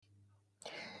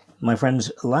My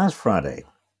friends, last Friday,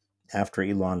 after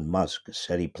Elon Musk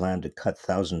said he planned to cut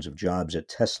thousands of jobs at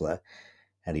Tesla,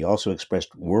 and he also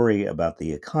expressed worry about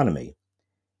the economy,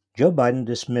 Joe Biden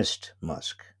dismissed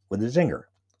Musk with a zinger.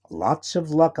 Lots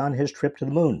of luck on his trip to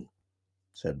the moon,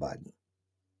 said Biden.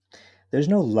 There's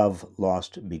no love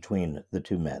lost between the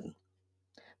two men.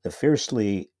 The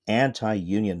fiercely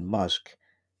anti-union Musk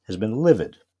has been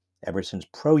livid ever since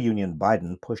pro-union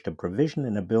Biden pushed a provision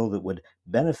in a bill that would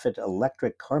benefit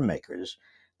electric car makers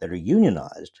that are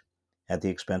unionized at the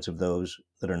expense of those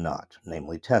that are not,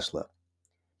 namely Tesla.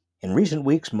 In recent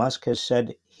weeks, Musk has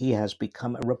said he has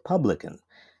become a Republican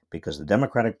because the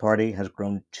Democratic Party has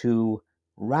grown too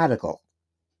radical.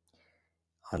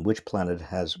 On which planet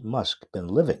has Musk been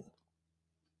living?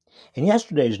 In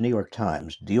yesterday's New York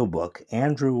Times deal book,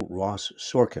 Andrew Ross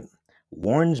Sorkin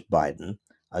warns Biden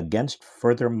against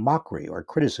further mockery or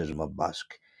criticism of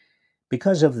Musk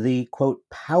because of the, quote,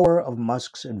 power of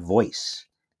Musk's voice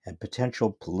and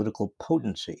potential political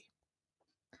potency.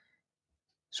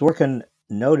 Sorkin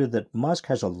noted that Musk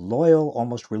has a loyal,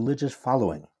 almost religious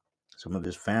following. Some of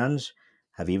his fans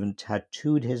have even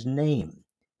tattooed his name,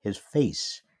 his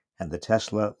face, and the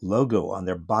Tesla logo on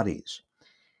their bodies.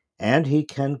 And he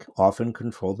can often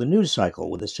control the news cycle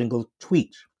with a single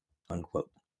tweet, unquote.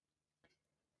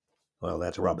 Well,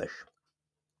 that's rubbish.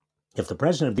 If the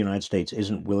President of the United States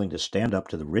isn't willing to stand up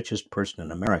to the richest person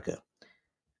in America,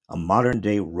 a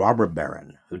modern-day robber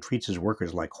baron who treats his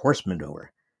workers like horse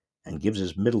manure and gives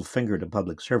his middle finger to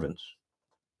public servants,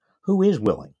 who is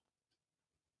willing?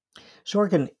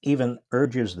 Sorkin even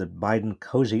urges that Biden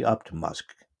cozy up to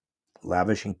Musk,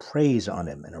 lavishing praise on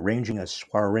him and arranging a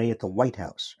soiree at the White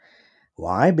House.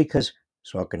 Why? Because,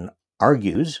 Sorkin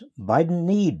argues, Biden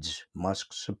needs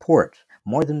Musk's support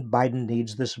more than Biden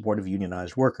needs the support of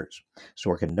unionized workers.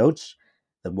 Sorkin notes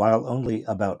that while only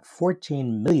about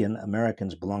 14 million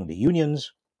Americans belong to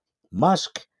unions,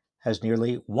 Musk has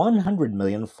nearly 100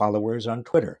 million followers on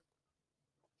Twitter.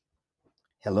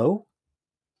 Hello?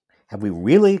 Have we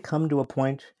really come to a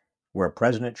point where a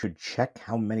president should check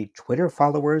how many Twitter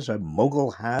followers a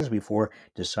mogul has before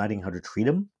deciding how to treat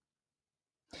him?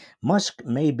 Musk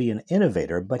may be an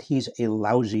innovator, but he's a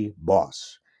lousy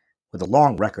boss, with a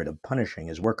long record of punishing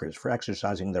his workers for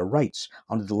exercising their rights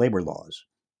under the labor laws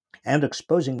and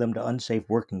exposing them to unsafe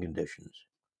working conditions.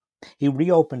 He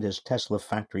reopened his Tesla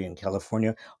factory in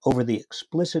California over the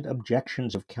explicit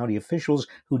objections of county officials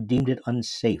who deemed it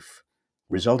unsafe,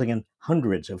 resulting in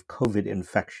hundreds of COVID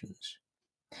infections.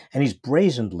 And he's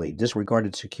brazenly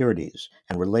disregarded securities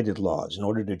and related laws in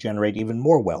order to generate even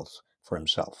more wealth for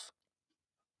himself.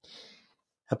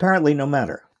 Apparently, no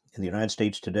matter. In the United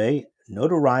States today,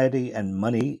 notoriety and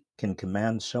money can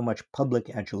command so much public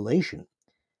adulation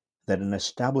that an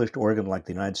established organ like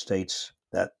the United States,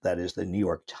 that is the New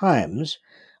York Times,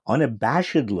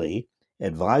 unabashedly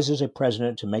advises a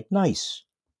president to make nice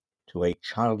to a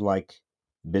childlike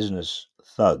business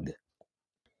thug.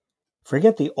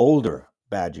 Forget the older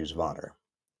badges of honor,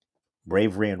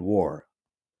 bravery in war,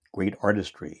 great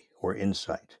artistry or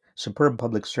insight, superb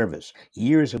public service,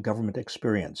 years of government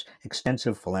experience,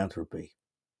 extensive philanthropy.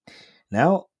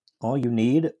 Now, all you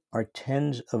need are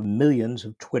tens of millions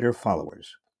of Twitter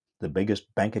followers, the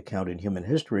biggest bank account in human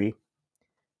history,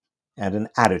 and an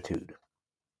attitude.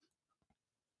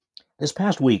 This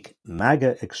past week,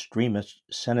 MAGA extremist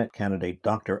Senate candidate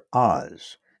Dr.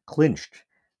 Oz clinched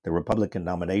the Republican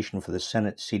nomination for the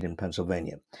Senate seat in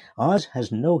Pennsylvania. Oz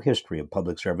has no history of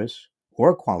public service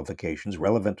or qualifications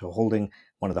relevant to holding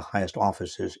one of the highest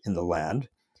offices in the land.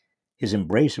 His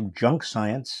embrace of junk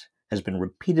science has been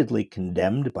repeatedly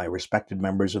condemned by respected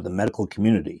members of the medical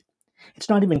community. It's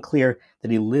not even clear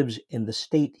that he lives in the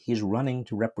state he's running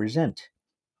to represent.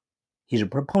 He's a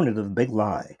proponent of the big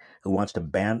lie who wants to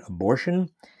ban abortion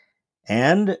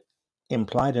and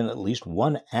implied in at least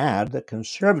one ad that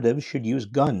conservatives should use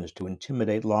guns to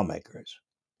intimidate lawmakers,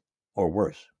 or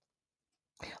worse.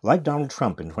 Like Donald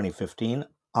Trump in 2015,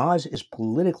 Oz is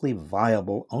politically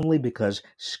viable only because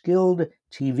skilled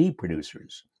TV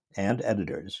producers and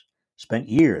editors spent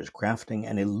years crafting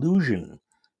an illusion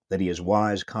that he is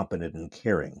wise, competent, and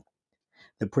caring.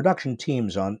 The production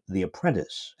teams on The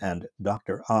Apprentice and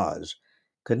Dr. Oz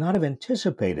could not have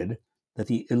anticipated that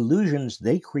the illusions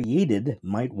they created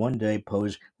might one day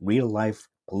pose real-life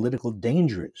political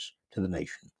dangers to the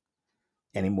nation,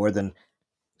 any more than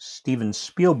Steven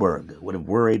Spielberg would have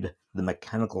worried the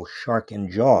mechanical shark in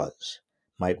Jaws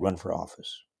might run for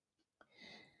office.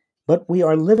 But we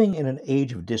are living in an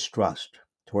age of distrust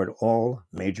toward all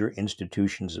major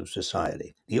institutions of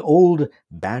society. The old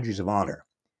badges of honor,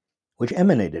 which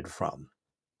emanated from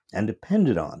and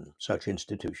depended on such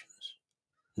institutions,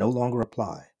 no longer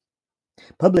apply.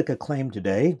 Public acclaim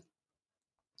today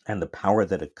and the power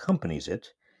that accompanies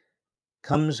it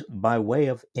comes by way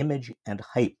of image and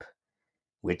hype,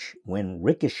 which, when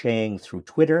ricocheting through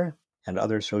Twitter and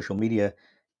other social media,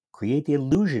 create the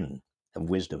illusion of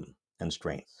wisdom and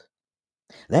strength.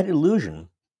 That illusion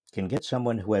can get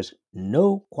someone who has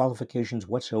no qualifications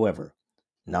whatsoever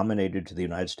nominated to the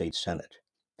United States Senate.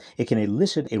 It can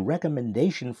elicit a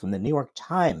recommendation from the New York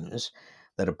Times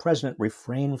that a president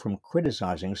refrain from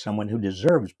criticizing someone who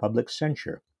deserves public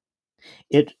censure.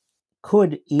 It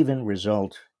could even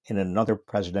result in another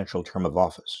presidential term of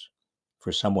office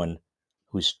for someone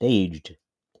who staged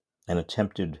an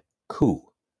attempted coup.